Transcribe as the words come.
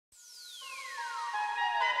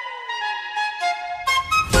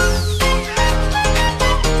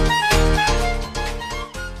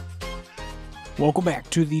Welcome back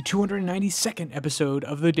to the 292nd episode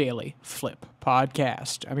of the Daily Flip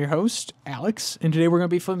podcast. I'm your host, Alex, and today we're going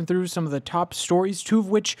to be flipping through some of the top stories, two of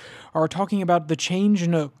which are talking about the change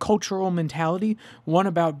in a cultural mentality, one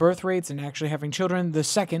about birth rates and actually having children, the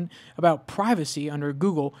second about privacy under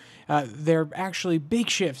Google. They're actually big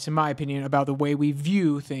shifts, in my opinion, about the way we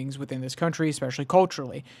view things within this country, especially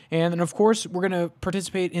culturally. And then, of course, we're going to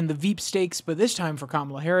participate in the Veep stakes, but this time for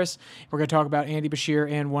Kamala Harris. We're going to talk about Andy Beshar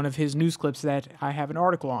and one of his news clips that I have an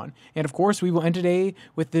article on. And, of course, we will end today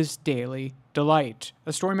with this Daily Delight,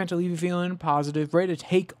 a story meant to leave you feeling positive, ready to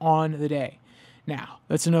take on the day. Now,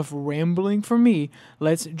 that's enough rambling from me.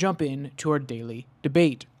 Let's jump into our daily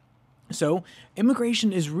debate. So,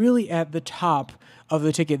 immigration is really at the top of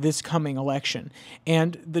the ticket this coming election,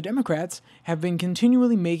 and the Democrats have been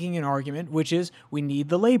continually making an argument, which is we need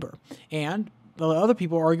the labor, and the other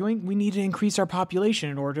people are arguing we need to increase our population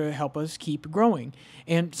in order to help us keep growing.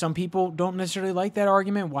 And some people don't necessarily like that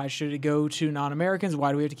argument. Why should it go to non-Americans?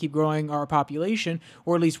 Why do we have to keep growing our population?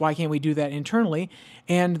 Or at least why can't we do that internally?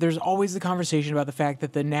 And there's always the conversation about the fact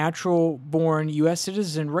that the natural-born U.S.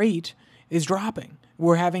 citizen rate is dropping.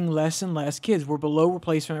 We're having less and less kids. We're below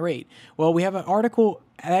replacement rate. Well, we have an article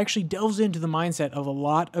that actually delves into the mindset of a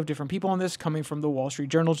lot of different people on this coming from the Wall Street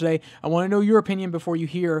Journal today. I want to know your opinion before you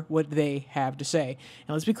hear what they have to say.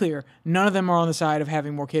 And let's be clear, none of them are on the side of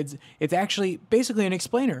having more kids. It's actually basically an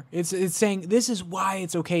explainer. It's saying this is why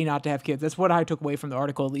it's okay not to have kids. That's what I took away from the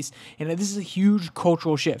article, at least. And this is a huge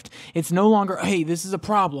cultural shift. It's no longer, hey, this is a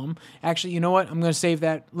problem. Actually, you know what? I'm going to save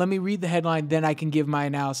that. Let me read the headline, then I can give my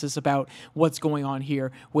analysis about what's going on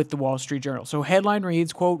here with the Wall Street Journal. So headline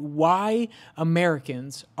reads, quote, "Why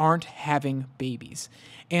Americans aren't having babies."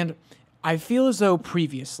 And I feel as though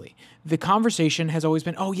previously the conversation has always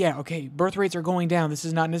been, oh yeah, okay, birth rates are going down. This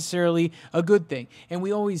is not necessarily a good thing. And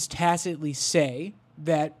we always tacitly say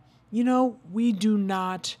that, we do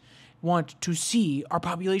not want to see our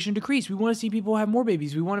population decrease. We want to see people have more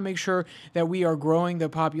babies. We want to make sure that we are growing the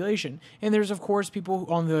population. And there's, of course, people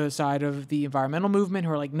on the side of the environmental movement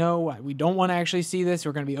who are like, no, we don't want to actually see this.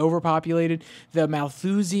 We're going to be overpopulated. The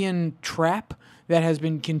Malthusian trap that has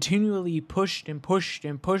been continually pushed and pushed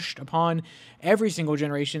and pushed upon every single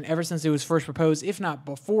generation ever since it was first proposed, if not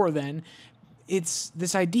before then. It's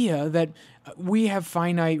this idea that we have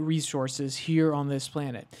finite resources here on this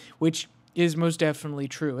planet, which is most definitely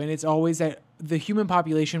true. And it's always that the human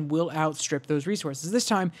population will outstrip those resources. This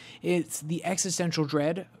time, it's the existential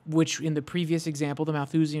dread, which in the previous example, the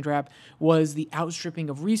Malthusian trap, was the outstripping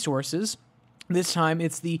of resources. This time,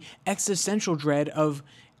 it's the existential dread of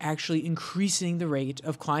actually increasing the rate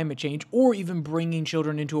of climate change or even bringing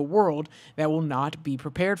children into a world that will not be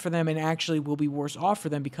prepared for them and actually will be worse off for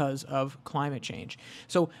them because of climate change.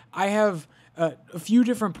 So I have a few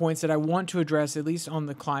different points that I want to address, at least on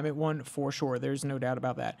the climate one, for sure. There's no doubt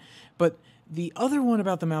about that. But the other one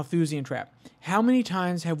about the Malthusian trap, how many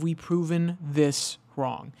times have we proven this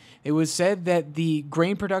wrong? It was said that the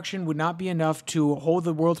grain production would not be enough to hold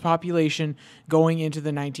the world's population going into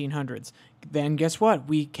the 1900s. Then guess what?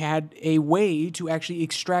 We had a way to actually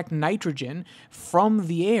extract nitrogen from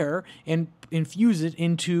the air and infuse it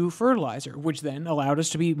into fertilizer, which then allowed us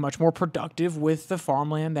to be much more productive with the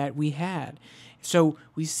farmland that we had. So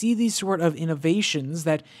we see these sort of innovations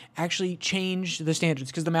that actually change the standards,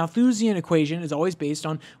 because the Malthusian equation is always based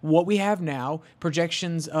on what we have now,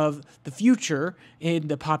 projections of the future in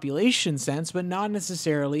the population sense, but not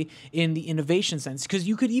necessarily in the innovation sense. Because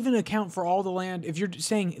you could even account for all the land, if you're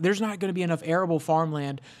saying there's not going to be enough arable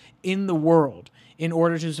farmland in the world in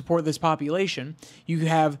order to support this population, you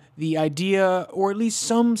have the idea, or at least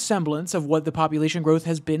some semblance of what the population growth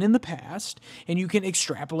has been in the past, and you can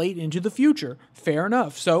extrapolate into the future. Fair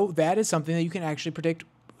enough. So that is something that you can actually predict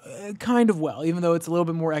kind of well, even though it's a little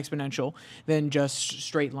bit more exponential than just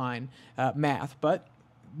straight line math. But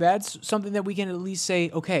that's something that we can at least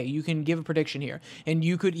say, okay, you can give a prediction here. And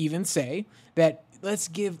you could even say that let's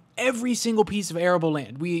give every single piece of arable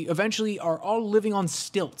land. We eventually are all living on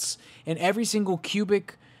stilts, and every single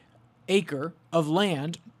cubic acre of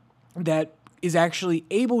land that is actually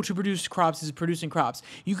able to produce crops is producing crops.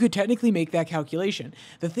 You could technically make that calculation.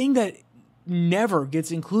 The thing that never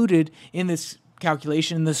gets included in this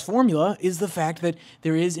calculation, in this formula, is the fact that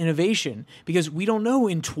there is innovation, because we don't know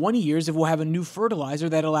in 20 years if we'll have a new fertilizer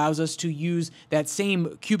that allows us to use that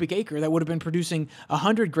same cubic acre that would have been producing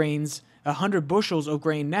 100 bushels of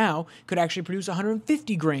grain now could actually produce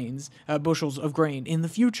 150 bushels of grain in the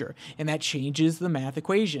future. And that changes the math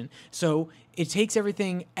equation. So it takes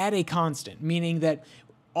everything at a constant, meaning that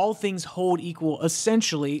all things hold equal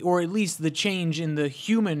essentially, or at least the change in the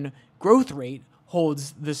human growth rate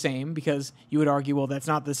holds the same, because you would argue, well, that's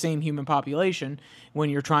not the same human population when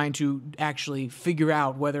you're trying to actually figure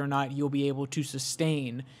out whether or not you'll be able to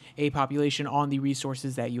sustain a population on the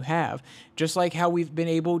resources that you have. Just like how we've been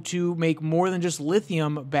able to make more than just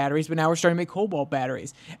lithium batteries, but now we're starting to make cobalt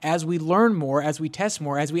batteries. As we learn more, as we test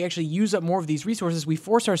more, as we actually use up more of these resources, we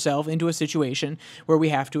force ourselves into a situation where we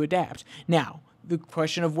have to adapt. Now, the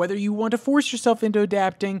question of whether you want to force yourself into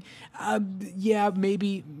adapting, yeah,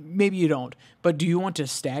 maybe you don't. But do you want to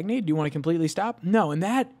stagnate? Do you want to completely stop? No, and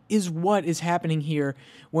that is what is happening here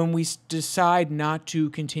when we decide not to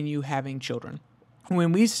continue having children.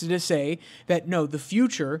 When we just say that, no, the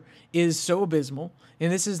future is so abysmal, and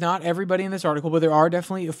this is not everybody in this article, but there are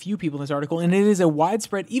definitely a few people in this article, and it is a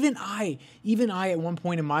widespread, even I at one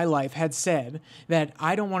point in my life had said that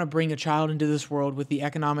I don't want to bring a child into this world with the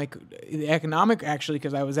economic actually,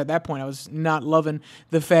 because I was at that point, I was not loving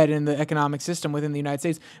the Fed and the economic system within the United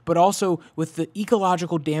States, but also with the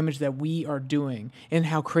ecological damage that we are doing and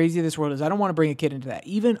how crazy this world is. I don't want to bring a kid into that.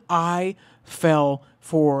 Even I fell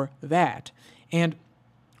for that. And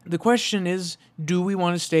the question is, do we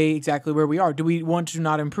want to stay exactly where we are? Do we want to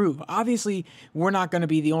not improve? Obviously, we're not going to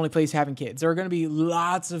be the only place having kids. There are going to be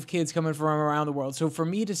lots of kids coming from around the world. So for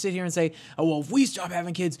me to sit here and say, oh, well, if we stop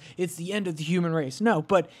having kids, it's the end of the human race. No,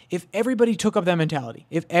 but if everybody took up that mentality,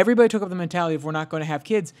 if we're not going to have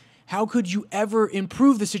kids, how could you ever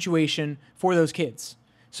improve the situation for those kids?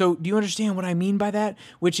 So do you understand what I mean by that?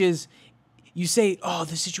 Which is, you say, oh,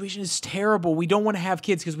 the situation is terrible. We don't want to have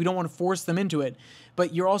kids because we don't want to force them into it.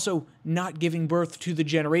 But you're also not giving birth to the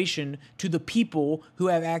generation, to the people who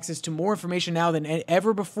have access to more information now than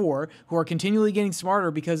ever before, who are continually getting smarter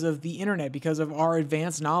because of the internet, because of our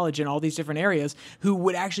advanced knowledge in all these different areas, who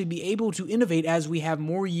would actually be able to innovate as we have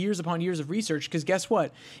more years upon years of research. Because guess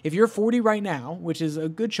what? If you're 40 right now, which is a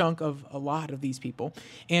good chunk of a lot of these people,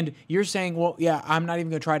 and you're saying, well, yeah, I'm not even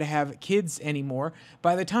going to try to have kids anymore,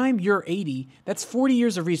 by the time you're 80, that's 40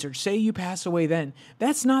 years of research. Say you pass away then.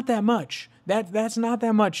 That's not that much. That's not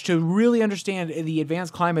that much to really understand the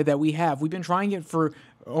advanced climate that we have. We've been trying it for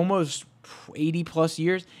almost 80 plus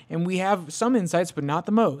years, and we have some insights, but not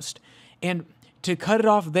the most. And to cut it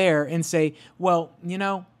off there and say, well, you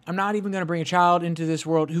know, I'm not even going to bring a child into this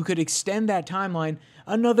world who could extend that timeline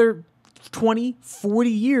another 20,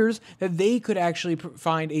 40 years, that they could actually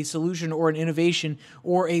find a solution or an innovation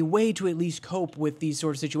or a way to at least cope with these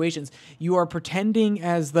sort of situations. You are pretending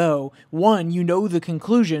as though, one, you know the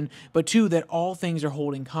conclusion, but two, that all things are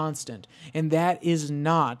holding constant. And that is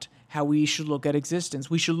not how we should look at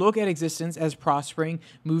existence. We should look at existence as prospering,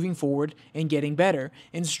 moving forward, and getting better,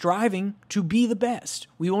 and striving to be the best.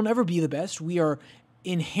 We will never be the best. We are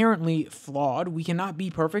inherently flawed. We cannot be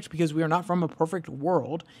perfect because we are not from a perfect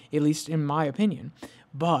world, at least in my opinion.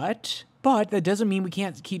 But that doesn't mean we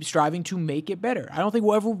can't keep striving to make it better. I don't think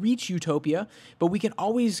we'll ever reach utopia, but we can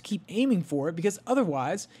always keep aiming for it, because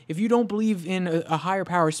otherwise, if you don't believe in a higher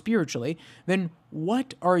power spiritually, then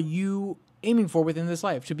what are you aiming for within this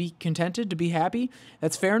life? To be contented, to be happy?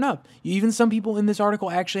 That's fair enough. Even some people in this article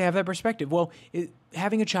actually have that perspective. Well,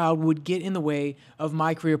 having a child would get in the way of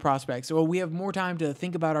my career prospects, or we have more time to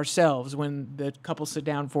think about ourselves when the couple sit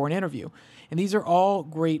down for an interview. And these are all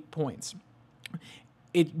great points.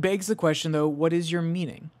 It begs the question, though, what is your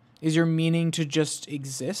meaning? Is your meaning to just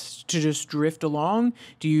exist, to just drift along?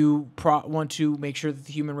 Do you want to make sure that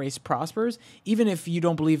the human race prospers? Even if you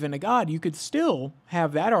don't believe in a God, you could still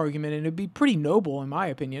have that argument, and it'd be pretty noble, in my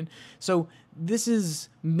opinion. So this is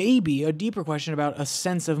maybe a deeper question about a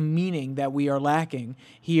sense of meaning that we are lacking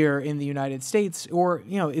here in the United States, or,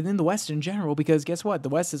 you know, in the West in general, because guess what? The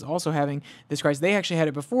West is also having this crisis. They actually had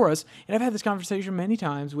it before us, and I've had this conversation many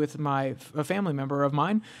times with a family member of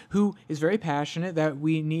mine who is very passionate that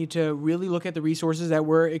we need to really look at the resources that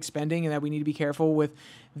we're expending and that we need to be careful with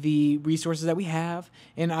the resources that we have.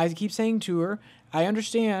 And I keep saying to her, I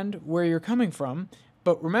understand where you're coming from,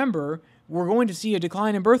 but remember, we're going to see a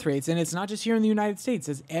decline in birth rates, and it's not just here in the United States.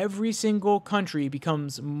 As every single country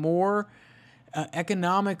becomes more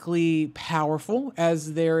economically powerful,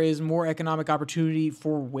 as there is more economic opportunity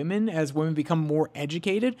for women, as women become more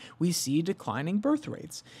educated, we see declining birth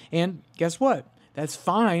rates. And guess what? That's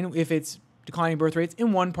fine if it's declining birth rates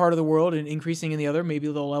in one part of the world and increasing in the other. Maybe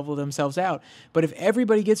they'll level themselves out. But if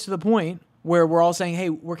everybody gets to the point where we're all saying, hey,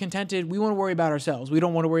 we're contented, we want to worry about ourselves, we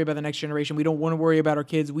don't want to worry about the next generation, we don't want to worry about our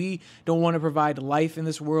kids, we don't want to provide life in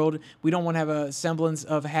this world, we don't want to have a semblance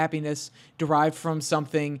of happiness derived from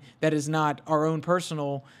something that is not our own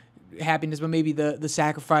personal happiness, but maybe the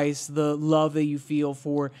sacrifice, the love that you feel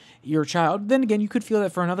for your child. Then again, you could feel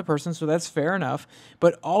that for another person, so that's fair enough.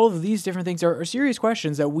 But all of these different things are serious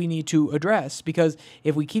questions that we need to address, because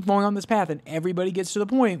if we keep going on this path and everybody gets to the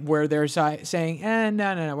point where they're saying,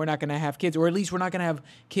 no, we're not going to have kids, or at least we're not going to have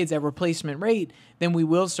kids at replacement rate, then we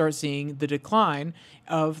will start seeing the decline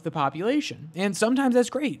of the population. And sometimes that's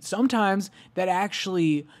great. Sometimes that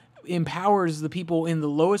actually empowers the people in the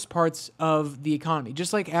lowest parts of the economy.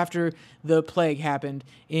 Just like after the plague happened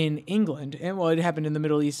in England, and well, it happened in the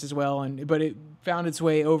Middle East as well, but it found its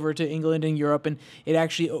way over to England and Europe, and it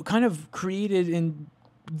actually kind of created in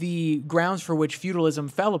the grounds for which feudalism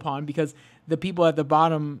fell upon, because the people at the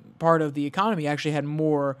bottom part of the economy actually had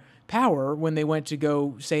more power when they went to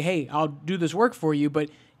go say, hey, I'll do this work for you, but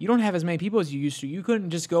you don't have as many people as you used to. You couldn't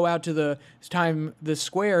just go out to the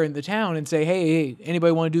square in the town and say, hey,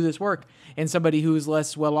 anybody want to do this work? And somebody who's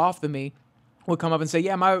less well off than me would come up and say,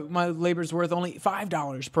 yeah, my labor's worth only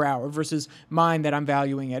 $5 per hour versus mine that I'm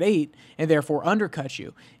valuing at $8, and therefore undercut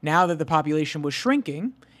you. Now that the population was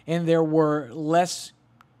shrinking and there was less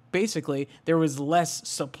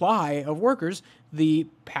supply of workers, the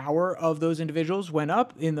power of those individuals went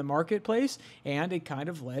up in the marketplace, and it kind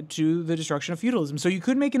of led to the destruction of feudalism. So you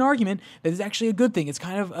could make an argument that it's actually a good thing. It's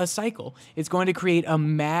kind of a cycle. It's going to create a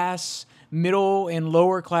mass middle and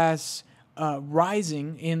lower class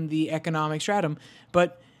rising in the economic stratum.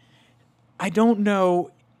 But I don't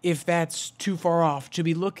know if that's too far off to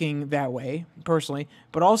be looking that way, personally.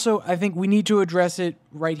 But also, I think we need to address it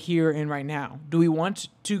right here and right now. Do we want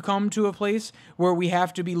to come to a place where we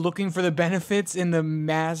have to be looking for the benefits in the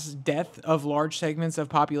mass death of large segments of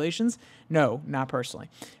populations? No, not personally.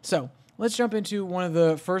 So let's jump into one of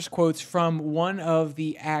the first quotes from one of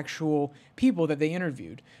the actual people that they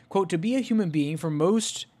interviewed. Quote, "To be a human being for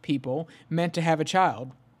most people meant to have a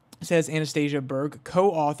child," says Anastasia Berg,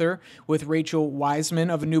 co-author with Rachel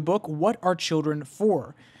Wiseman of a new book, What Are Children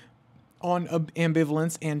For? On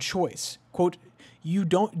Ambivalence and Choice. Quote, "You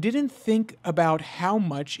didn't think about how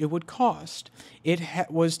much it would cost. It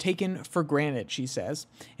was taken for granted," she says.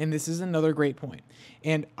 And this is another great point.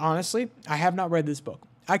 And honestly, I have not read this book.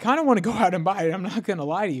 I kind of want to go out and buy it. I'm not going to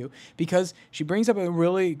lie to you, because she brings up a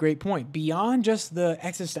really great point. Beyond just the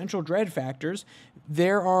existential dread factors,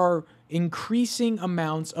 there are increasing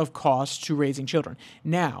amounts of cost to raising children.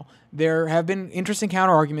 Now, there have been interesting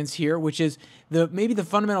counter arguments here, which is maybe the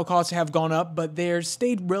fundamental costs have gone up, but they're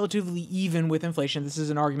stayed relatively even with inflation. This is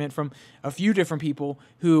an argument from a few different people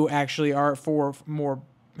who actually are for more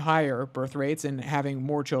higher birth rates and having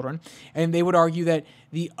more children. And they would argue that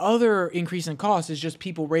the other increase in cost is just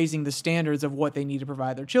people raising the standards of what they need to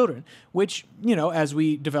provide their children, which, as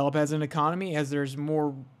we develop as an economy, as there's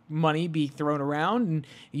more money be thrown around and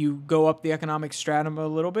you go up the economic stratum a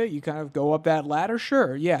little bit, you kind of go up that ladder,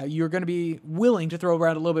 sure, yeah, you're going to be willing to throw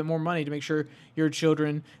around a little bit more money to make sure your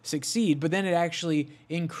children succeed, but then it actually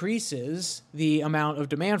increases the amount of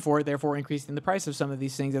demand for it, therefore increasing the price of some of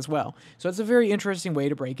these things as well. So it's a very interesting way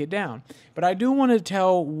to break it down. But I do want to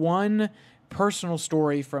tell one personal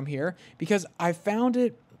story from here, because I found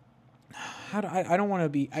it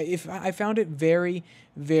I found it very,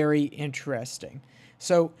 very interesting.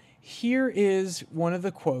 So here is one of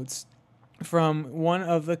the quotes from one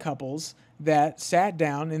of the couples that sat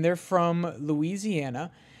down, and they're from Louisiana.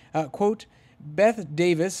 Quote, "Beth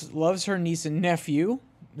Davis loves her niece and nephew."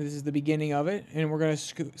 This is the beginning of it, and we're going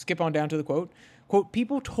to skip on down to the quote. Quote,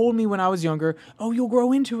 "People told me when I was younger, oh, you'll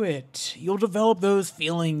grow into it. You'll develop those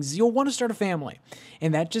feelings. You'll want to start a family."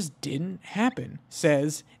 And that just didn't happen,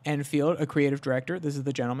 says Enfield, a creative director. This is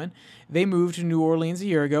the gentleman. "They moved to New Orleans a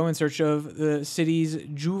year ago in search of the city's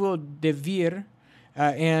joie de vivre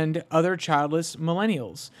and other childless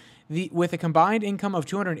millennials. With a combined income of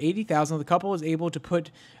 $280,000, the couple is able to put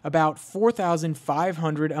about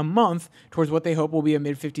 $4,500 a month towards what they hope will be a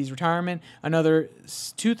mid-50s retirement. Another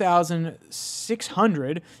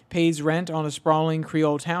 $2,600 pays rent on a sprawling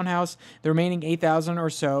Creole townhouse. The remaining $8,000 or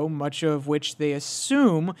so, much of which they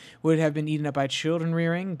assume would have been eaten up by children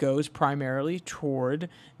rearing, goes primarily toward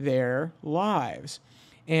their lives."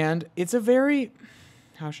 And it's a very,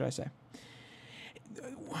 how should I say?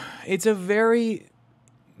 It's a very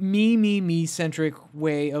me-centric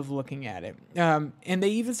way of looking at it. And they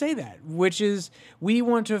even say that, which is, we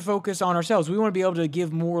want to focus on ourselves. We want to be able to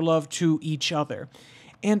give more love to each other.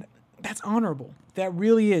 And that's honorable. That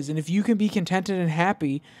really is. And if you can be contented and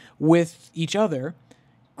happy with each other,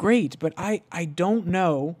 great. But I don't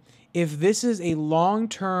know if this is a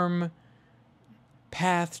long-term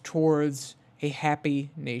path towards a happy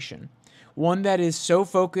nation. one that is so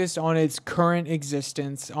focused on its current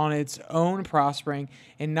existence, on its own prospering,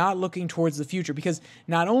 and not looking towards the future. Because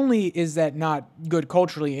not only is that not good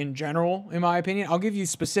culturally in general, in my opinion, I'll give you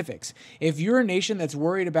specifics. If you're a nation that's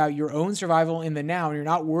worried about your own survival in the now and you're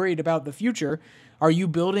not worried about the future, are you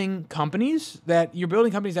building companies that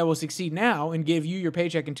will succeed now and give you your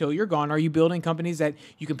paycheck until you're gone? Are you building companies that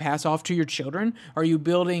you can pass off to your children? Are you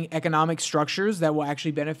building economic structures that will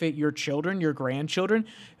actually benefit your children, your grandchildren?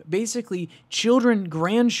 Basically, children,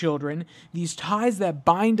 grandchildren, these ties that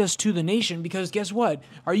bind us to the nation, because guess what?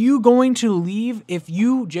 Are you going to leave, if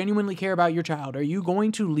you genuinely care about your child, are you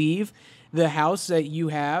going to leave the house that you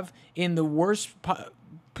have in the worst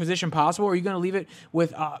position possible? Or are you going to leave it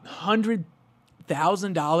with $100,000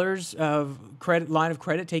 of line of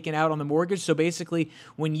credit taken out on the mortgage? So basically,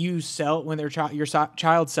 when your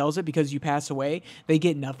child sells it because you pass away, they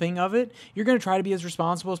get nothing of it. You're going to try to be as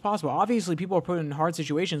responsible as possible. Obviously, people are put in hard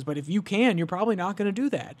situations, but if you can, you're probably not going to do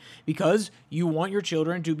that because you want your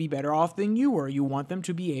children to be better off than you were. You want them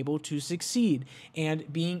to be able to succeed.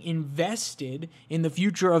 And being invested in the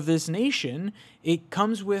future of this nation, it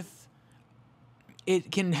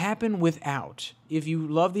can happen without. If you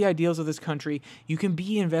love the ideals of this country, you can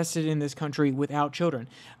be invested in this country without children.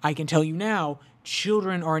 I can tell you now,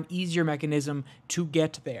 children are an easier mechanism to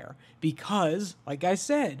get there because, like I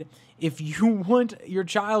said, if you want your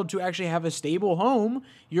child to actually have a stable home,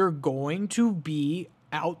 you're going to be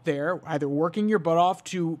out there either working your butt off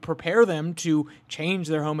to prepare them to change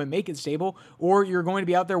their home and make it stable, or you're going to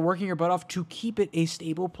be out there working your butt off to keep it a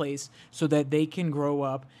stable place so that they can grow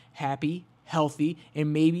up happy, healthy,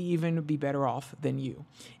 and maybe even be better off than you.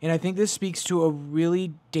 And I think this speaks to a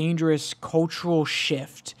really dangerous cultural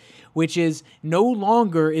shift, which is no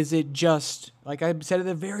longer is it just, like I said at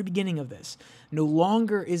the very beginning of this, no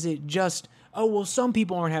longer is it just, oh, well, some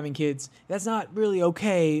people aren't having kids. That's not really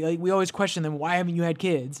okay. Like, we always question them, why haven't you had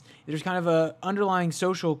kids? There's kind of a underlying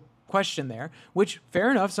social question there, which,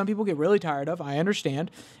 fair enough, some people get really tired of. I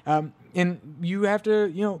understand. And you have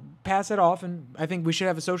to, pass it off. And I think we should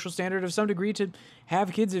have a social standard of some degree to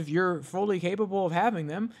have kids if you're fully capable of having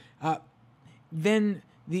them. Then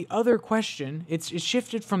the other question, it's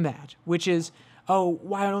shifted from that, which is, oh,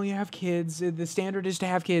 why don't you have kids? The standard is to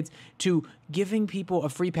have kids, to giving people a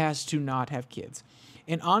free pass to not have kids.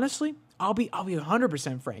 And honestly, I'll be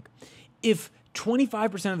 100% frank. If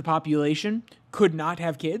 25% of the population could not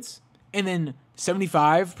have kids, and then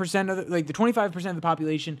 75% of the 25% of the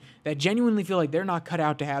population that genuinely feel like they're not cut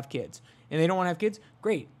out to have kids and they don't want to have kids,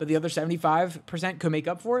 great. But the other 75% could make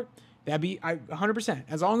up for it. That'd be 100%.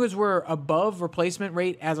 As long as we're above replacement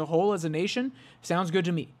rate as a whole, as a nation, sounds good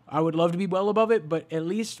to me. I would love to be well above it, but at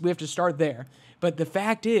least we have to start there. But the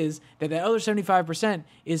fact is that the other 75%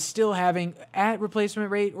 is still having at replacement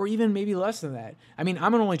rate or even maybe less than that. I mean,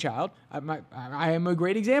 I'm an only child. I am a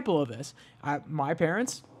great example of this. My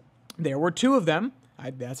parents, there were two of them.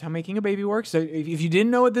 That's how making a baby works. So if you didn't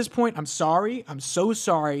know at this point, I'm sorry. I'm so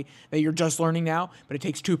sorry that you're just learning now, but it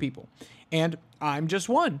takes two people. And I'm just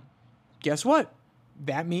one. Guess what?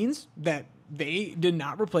 That means that they did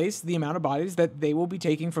not replace the amount of bodies that they will be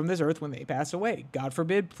taking from this earth when they pass away. God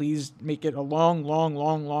forbid, please make it a long, long,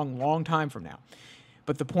 long, long, long time from now.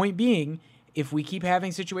 But the point being, if we keep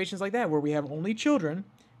having situations like that where we have only children,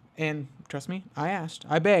 and trust me,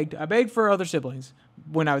 I begged for other siblings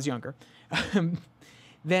when I was younger,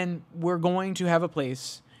 then we're going to have a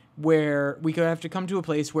place where we could have to come to a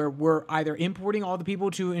place where we're either importing all the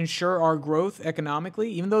people to ensure our growth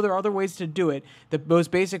economically, even though there are other ways to do it. The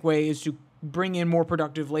most basic way is to bring in more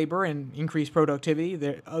productive labor and increase productivity.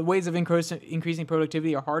 The ways of increasing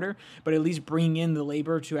productivity are harder, but at least bringing in the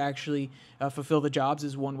labor to actually fulfill the jobs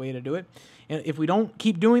is one way to do it. And if we don't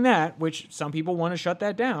keep doing that, which some people want to shut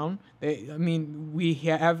that down, we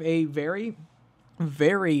have a very,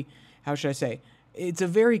 very, how should I say, it's a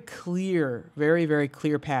very clear, very, very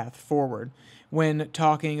clear path forward when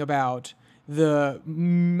talking about the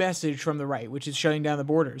message from the right, which is shutting down the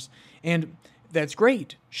borders. And that's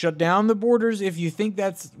great. Shut down the borders if you think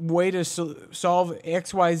that's the way to solve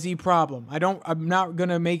XYZ problem. I'm not going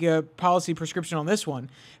to make a policy prescription on this one,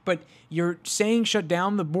 but you're saying shut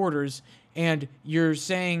down the borders and you're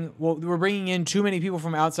saying, well, we're bringing in too many people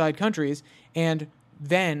from outside countries, and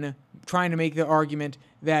then trying to make the argument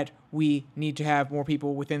that we need to have more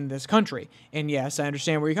people within this country. And yes, I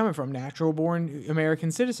understand where you're coming from. Natural-born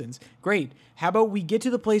American citizens. Great. How about we get to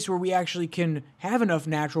the place where we actually can have enough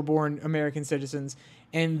natural-born American citizens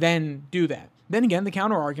and then do that? Then again, the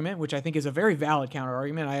counter-argument, which I think is a very valid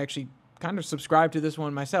counter-argument, I actually kind of subscribe to this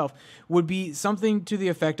one myself, would be something to the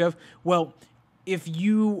effect of, well, if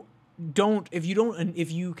you if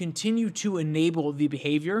you continue to enable the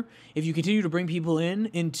behavior, if you continue to bring people in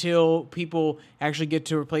until people actually get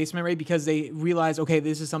to replacement rate because they realize, okay,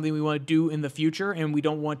 this is something we want to do in the future and we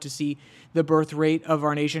don't want to see the birth rate of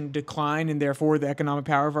our nation decline and therefore the economic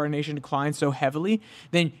power of our nation decline so heavily,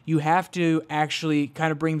 then you have to actually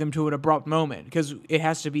kind of bring them to an abrupt moment, because it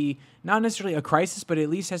has to be not necessarily a crisis, but at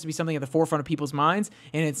least has to be something at the forefront of people's minds.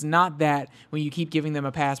 And it's not that when you keep giving them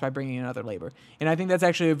a pass by bringing in other labor. And I think that's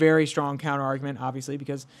actually a very strong counter argument, obviously,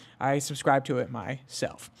 because I subscribe to it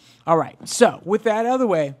myself. All right. So with that out of the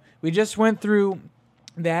way, we just went through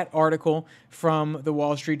that article from the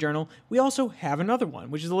Wall Street Journal. We also have another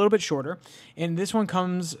one, which is a little bit shorter. And this one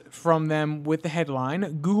comes from them with the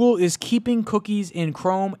headline, Google is keeping cookies in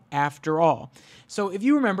Chrome after all. So if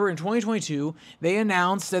you remember, in 2022, they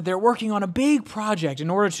announced that they're working on a big project in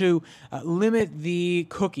order to limit the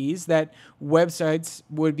cookies that websites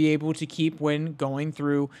would be able to keep when going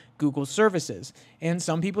through Google services. And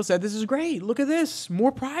some people said, this is great. Look at this.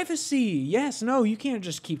 More privacy. Yes, no, you can't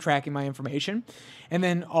just keep tracking my information. And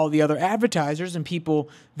then all the other advertisers and people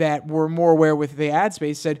that were more aware with the ad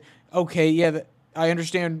space said, okay, yeah, I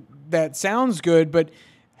understand that sounds good, but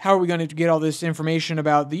how are we going to get all this information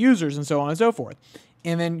about the users and so on and so forth?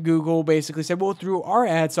 And then Google basically said, well, through our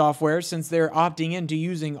ad software, since they're opting into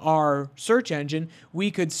using our search engine, we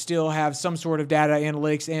could still have some sort of data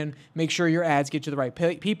analytics and make sure your ads get to the right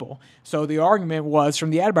people. So the argument was from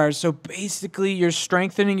the ad buyers, so basically you're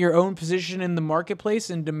strengthening your own position in the marketplace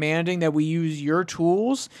and demanding that we use your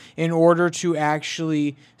tools in order to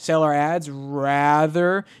actually sell our ads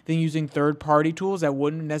rather than using third-party tools that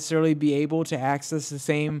wouldn't necessarily be able to access the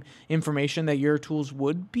same information that your tools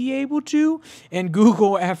would be able to. And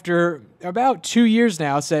Google, after about 2 years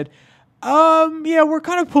now, said, yeah, we're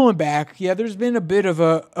kind of pulling back. Yeah, there's been a bit of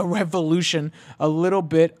a revolution, a little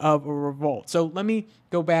bit of a revolt. So let me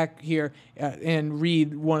go back here and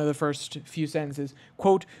read one of the first few sentences.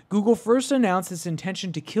 Quote, Google first announced its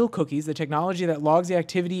intention to kill cookies, the technology that logs the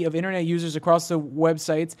activity of internet users across the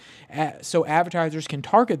websites so advertisers can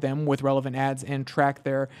target them with relevant ads and track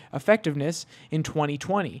their effectiveness in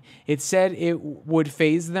 2020. It said it would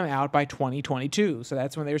phase them out by 2022. So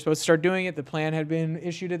that's when they were supposed to start doing it. The plan had been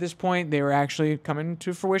issued at this point. They were actually coming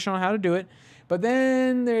to fruition on how to do it. But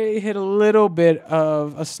then they hit a little bit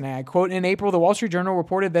of a snag. Quote, in April, the Wall Street Journal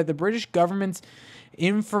reported that the British government's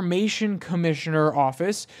Information Commissioner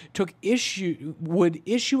Office would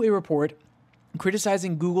issue a report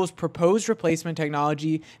criticizing Google's proposed replacement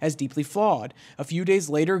technology as deeply flawed. A few days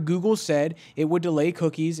later, Google said it would delay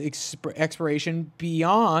cookies expiration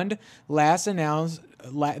beyond the last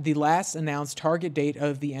announced target date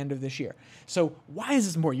of the end of this year. So why is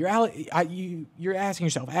this important? You're asking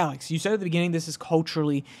yourself, Alex, you said at the beginning this is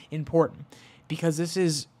culturally important, because this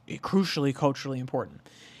is crucially culturally important.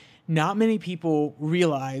 Not many people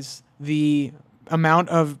realize the amount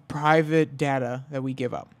of private data that we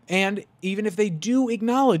give up. And even if they do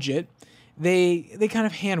acknowledge it, they kind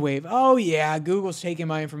of hand wave. Oh, yeah, Google's taking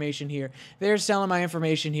my information here. They're selling my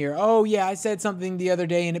information here. Oh, yeah, I said something the other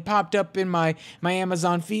day and it popped up in my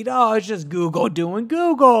Amazon feed. Oh, it's just Google doing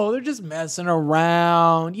Google. They're just messing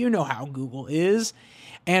around. You know how Google is.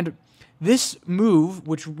 And this move,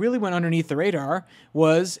 which really went underneath the radar,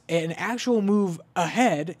 was an actual move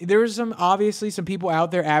ahead. There was obviously some people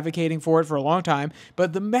out there advocating for it for a long time,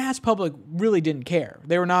 but the mass public really didn't care.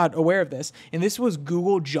 They were not aware of this. And this was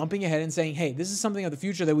Google jumping ahead and saying, hey, this is something of the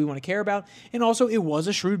future that we want to care about. And also it was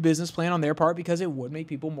a shrewd business plan on their part because it would make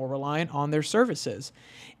people more reliant on their services.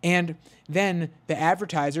 And then the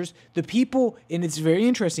advertisers, the people, and it's very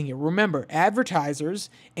interesting here. Remember,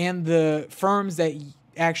 advertisers and the firms that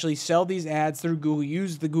actually sell these ads through Google,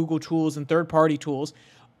 use the Google tools and third-party tools,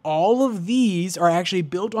 all of these are actually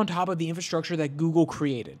built on top of the infrastructure that Google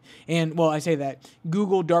created. And, well, I say that,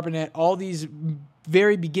 Google, DARPANET, all these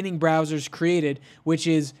very beginning browsers created, which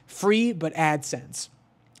is free but AdSense.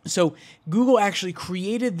 So Google actually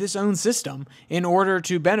created this own system in order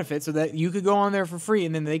to benefit so that you could go on there for free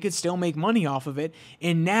and then they could still make money off of it.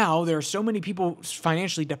 And now there are so many people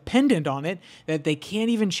financially dependent on it that they can't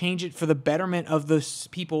even change it for the betterment of the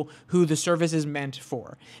people who the service is meant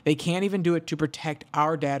for. They can't even do it to protect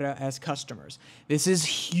our data as customers. This is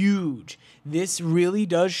huge. This really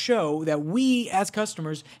does show that we as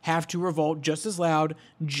customers have to revolt just as loud,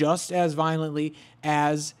 just as violently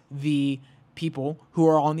as the people who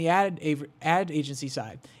are on the ad agency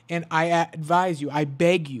side. And I advise you, I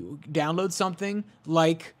beg you, download something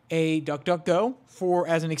like a DuckDuckGo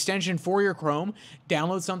as an extension for your Chrome.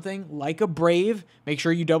 Download something like a Brave. Make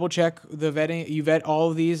sure you double check the vetting. You vet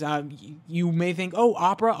all of these. You may think, oh,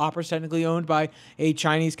 Opera. Opera's technically owned by a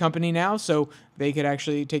Chinese company now, so they could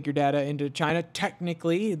actually take your data into China.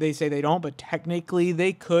 Technically, they say they don't, but technically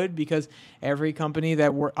they could, because every company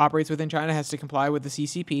that operates within China has to comply with the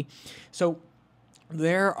CCP. So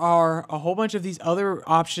there are a whole bunch of these other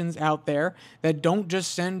options out there that don't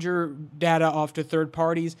just send your data off to third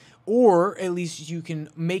parties, or at least you can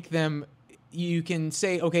make them. You can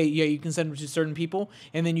say, okay, yeah, you can send them to certain people,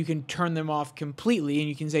 and then you can turn them off completely, and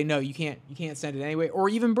you can say, no, you can't send it anyway. Or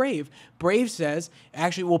even Brave. Brave says,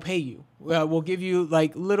 actually, we'll pay you. We'll give you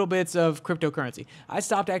like little bits of cryptocurrency. I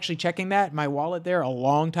stopped actually checking my wallet there a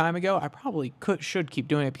long time ago. I probably should keep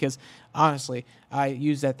doing it, because honestly, I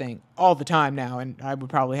use that thing all the time now, and I would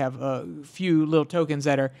probably have a few little tokens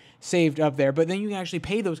that are saved up there. But then you can actually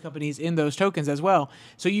pay those companies in those tokens as well.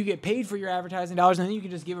 So you get paid for your advertising dollars, and then you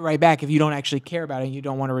can just give it right back if you don't actually care about it and you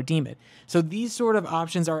don't want to redeem it. So these sort of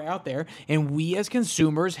options are out there, and we as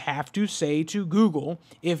consumers have to say to Google,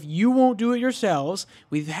 if you won't do it yourselves,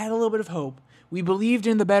 we've had a little bit of hope. We believed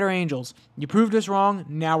in the better angels. You proved us wrong.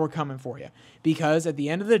 Now we're coming for you. Because at the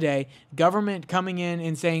end of the day, government coming in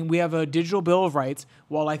and saying we have a digital bill of rights,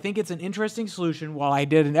 while I think it's an interesting solution, while I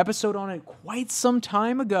did an episode on it quite some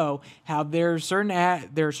time ago, how there are certain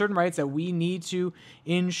rights that we need to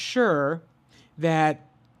ensure that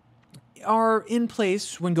are in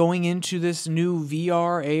place when going into this new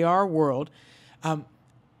VR, AR world,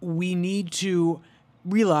 we need to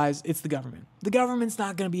realize it's the government. The government's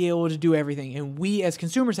not going to be able to do everything, and we as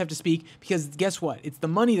consumers have to speak, because guess what? It's the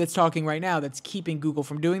money that's talking right now that's keeping Google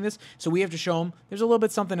from doing this, so we have to show them there's a little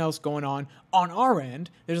bit something else going on our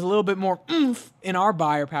end. There's a little bit more oomph in our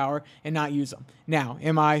buyer power, and not use them. Now,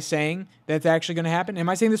 am I saying that's actually going to happen? Am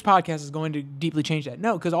I saying this podcast is going to deeply change that?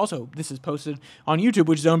 No, because also this is posted on YouTube,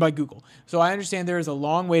 which is owned by Google. So I understand there is a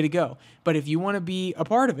long way to go, but if you want to be a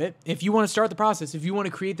part of it, if you want to start the process, if you want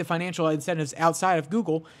to create the financial incentives outside of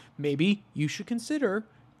Google, maybe you should consider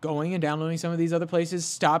going and downloading some of these other places.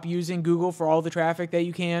 Stop using Google for all the traffic that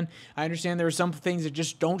you can. I understand there are some things that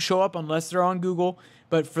just don't show up unless they're on Google,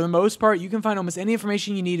 but for the most part, you can find almost any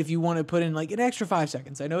information you need if you want to put in like an extra 5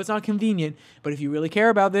 seconds. I know it's not convenient, but if you really care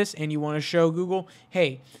about this and you want to show Google,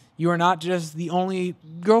 hey, you are not just the only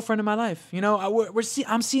girlfriend in my life. You know,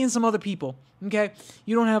 I'm seeing some other people. Okay,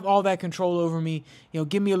 you don't have all that control over me. You know,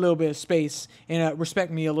 give me a little bit of space and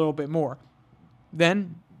respect me a little bit more.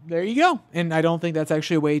 Then there you go. And I don't think that's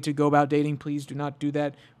actually a way to go about dating. Please do not do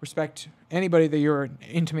that. Respect anybody that you're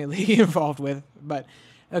intimately involved with. But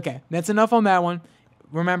okay, that's enough on that one.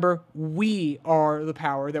 Remember, we are the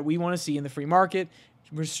power that we want to see in the free market.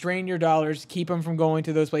 Restrain your dollars, keep them from going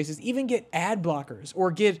to those places. Even get ad blockers,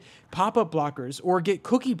 or get pop-up blockers, or get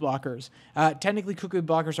cookie blockers. Technically, cookie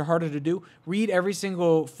blockers are harder to do. Read every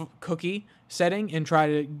single cookie setting and try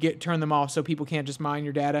to turn them off so people can't just mine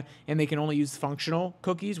your data, and they can only use functional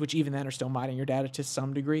cookies, which even then are still mining your data to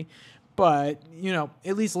some degree. But, you know,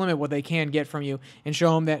 at least limit what they can get from you and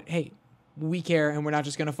show them that, hey, we care and we're not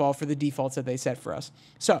just going to fall for the defaults that they set for us.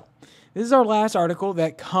 So this is our last article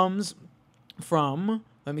that comes from,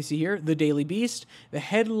 let me see here, the Daily Beast. The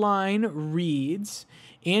headline reads,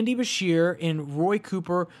 Andy Beshar and Roy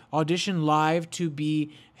Cooper audition live to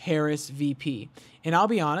be Harris VP. And I'll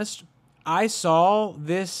be honest, I saw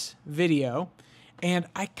this video and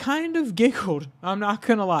I kind of giggled. I'm not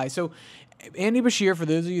going to lie. So Andy Beshar, for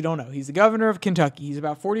those of you who don't know, he's the governor of Kentucky. He's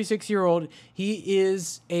about 46-year-old. He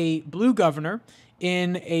is a blue governor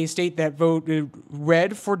in a state that voted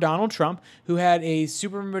red for Donald Trump, who had a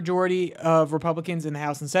supermajority of Republicans in the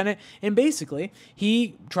House and Senate. And basically,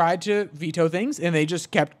 he tried to veto things, and they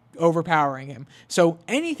just kept overpowering him. So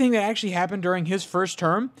anything that actually happened during his first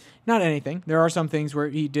term, not anything. There are some things where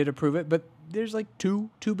he did approve it, but there's like two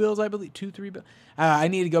bills, I believe, 3 bills. I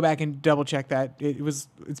need to go back and double check that.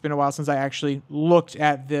 It's been a while since I actually looked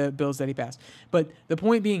at the bills that he passed. But the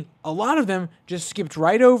point being, a lot of them just skipped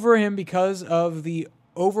right over him because of the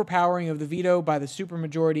overpowering of the veto by the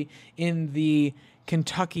supermajority in the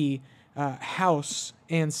Kentucky House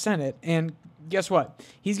and Senate. And guess what?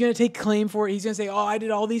 He's going to take claim for it. He's going to say, oh, I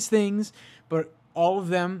did all these things, but all of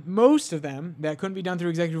them, most of them, that couldn't be done through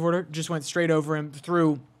executive order, just went straight over him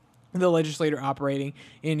through the legislator operating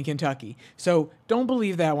in Kentucky. So don't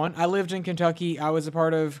believe that one. I lived in Kentucky. I was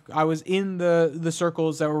in the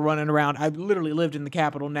circles that were running around. I literally lived in the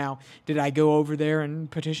Capitol. Now, did I go over there and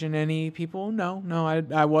petition any people? No,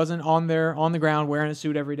 I wasn't on the ground wearing a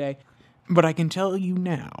suit every day. But I can tell you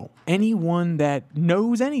now, anyone that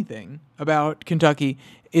knows anything about Kentucky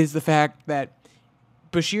is the fact that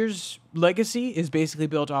Bashir's legacy is basically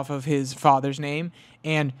built off of his father's name,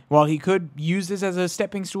 and while he could use this as a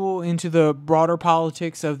stepping stool into the broader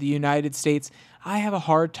politics of the United States, I have a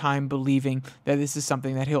hard time believing that this is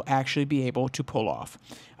something that he'll actually be able to pull off.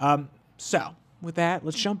 So, with that,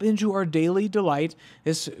 let's jump into our daily delight.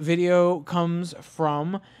 This video comes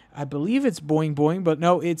from, I believe it's Boing Boing, but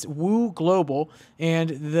no, it's Woo Global, and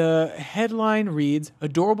the headline reads,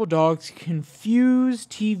 "Adorable dogs confuse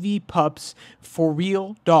TV pups for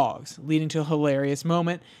real dogs," leading to a hilarious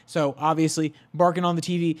moment. So obviously barking on the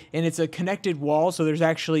TV, and it's a connected wall, so there's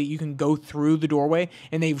actually, you can go through the doorway,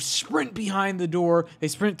 and they sprint behind the door, they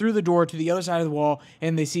sprint through the door to the other side of the wall,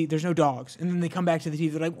 and they see there's no dogs, and then they come back to the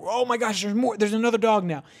TV, they're like, oh my gosh, there's more, there's another dog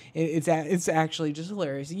now. It's actually just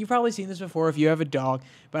hilarious. You've probably seen this before if you have a dog,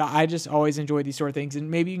 but I just always enjoy these sort of things,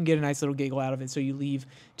 and maybe you can get a nice little giggle out of it, so you leave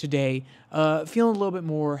today feeling a little bit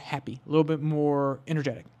more happy, a little bit more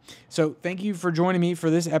energetic. So thank you for joining me for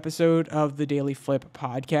this episode of the Daily Flip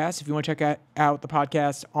podcast. If you want to check out the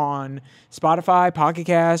podcast on Spotify, Pocket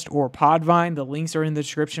Cast, or Podvine, the links are in the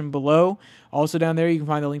description below. Also down there, you can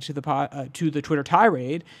find the link to the Twitter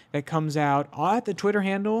tirade that comes out at the Twitter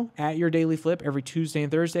handle at Your Daily Flip every Tuesday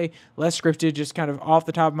and Thursday. Less scripted, just kind of off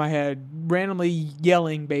the top of my head, randomly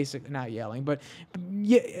yelling, not yelling, but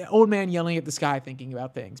old man yelling at the sky, thinking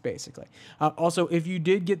about things, basically. Also, if you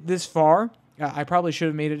did get this far, I probably should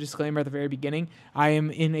have made a disclaimer at the very beginning. I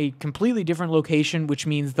am in a completely different location, which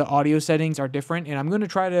means the audio settings are different, and I'm going to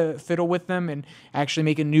try to fiddle with them and actually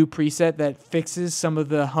make a new preset that fixes some of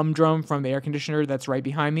the humdrum from the air conditioner that's right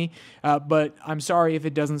behind me. But I'm sorry if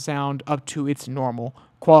it doesn't sound up to its normal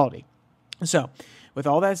quality. So, with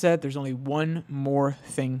all that said, there's only one more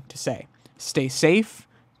thing to say. Stay safe,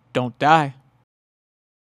 don't die.